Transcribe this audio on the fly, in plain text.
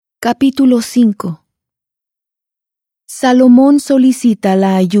Capítulo 5. Salomón solicita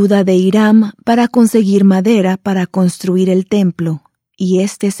la ayuda de Hiram para conseguir madera para construir el templo, y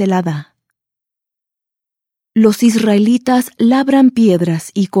éste se la da. Los israelitas labran piedras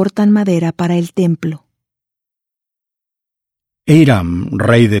y cortan madera para el templo. Hiram,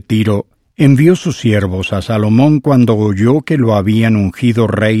 rey de Tiro, envió sus siervos a Salomón cuando oyó que lo habían ungido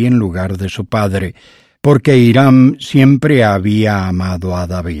rey en lugar de su padre, porque Hiram siempre había amado a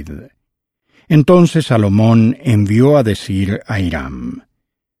David. Entonces Salomón envió a decir a Hiram: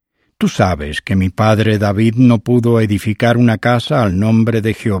 «Tú sabes que mi padre David no pudo edificar una casa al nombre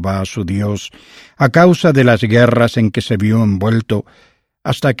de Jehová su Dios, a causa de las guerras en que se vio envuelto,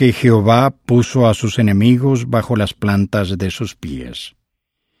 hasta que Jehová puso a sus enemigos bajo las plantas de sus pies.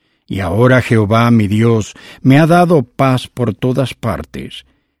 Y ahora Jehová mi Dios me ha dado paz por todas partes,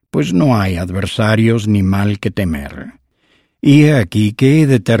 pues no hay adversarios ni mal que temer. Y he aquí que he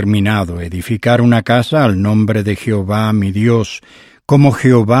determinado edificar una casa al nombre de Jehová mi Dios, como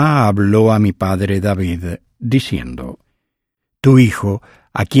Jehová habló a mi padre David, diciendo: Tu hijo,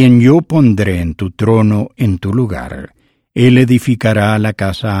 a quien yo pondré en tu trono en tu lugar, él edificará la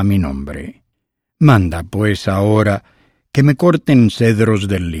casa a mi nombre. Manda pues ahora que me corten cedros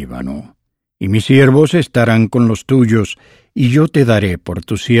del Líbano, y mis siervos estarán con los tuyos, y yo te daré por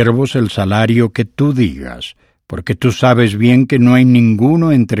tus siervos el salario que tú digas, porque tú sabes bien que no hay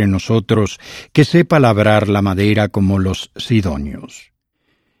ninguno entre nosotros que sepa labrar la madera como los sidonios».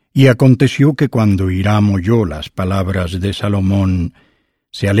 Y aconteció que cuando Hiram oyó las palabras de Salomón,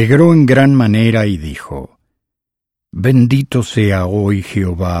 se alegró en gran manera y dijo: «Bendito sea hoy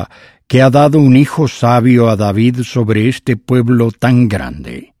Jehová, que ha dado un hijo sabio a David sobre este pueblo tan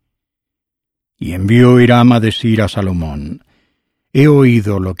grande». Y envió Hiram a decir a Salomón: «He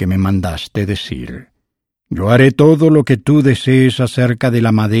oído lo que me mandaste decir. Yo haré todo lo que tú desees acerca de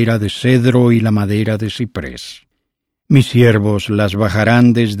la madera de cedro y la madera de ciprés. Mis siervos las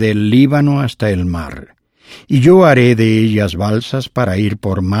bajarán desde el Líbano hasta el mar, y yo haré de ellas balsas para ir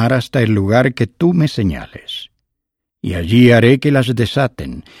por mar hasta el lugar que tú me señales. Y allí haré que las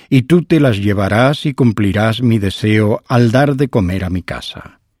desaten, y tú te las llevarás y cumplirás mi deseo al dar de comer a mi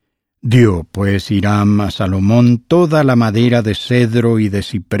casa». Dio pues Hiram a Salomón toda la madera de cedro y de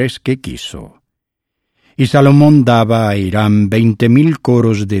ciprés que quiso. Y Salomón daba a Hiram 20,000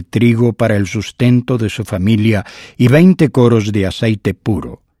 coros de trigo para el sustento de su familia y 20 coros de aceite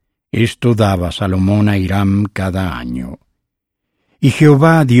puro. Esto daba Salomón a Hiram cada año. Y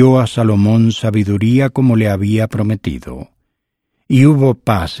Jehová dio a Salomón sabiduría como le había prometido. Y hubo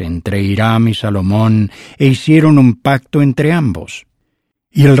paz entre Hiram y Salomón, e hicieron un pacto entre ambos.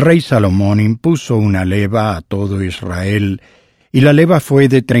 Y el rey Salomón impuso una leva a todo Israel, y la leva fue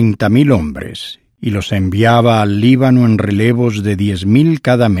de 30,000 hombres, y los enviaba al Líbano en relevos de 10,000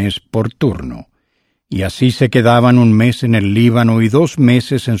 cada mes por turno. Y así se quedaban un mes en el Líbano y 2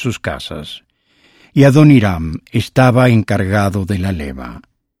 meses en sus casas. Y Adoniram estaba encargado de la leva.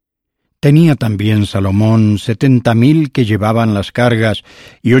 Tenía también Salomón 70,000 que llevaban las cargas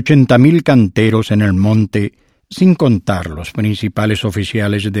y 80,000 canteros en el monte, sin contar los principales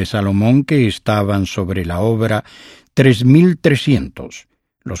oficiales de Salomón que estaban sobre la obra, 3,300,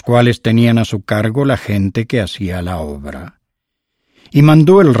 los cuales tenían a su cargo la gente que hacía la obra. Y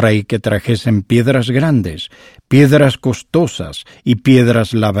mandó el rey que trajesen piedras grandes, piedras costosas y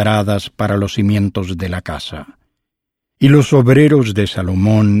piedras labradas para los cimientos de la casa. Y los obreros de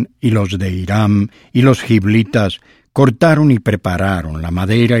Salomón y los de Hiram y los giblitas cortaron y prepararon la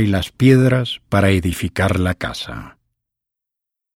madera y las piedras para edificar la casa.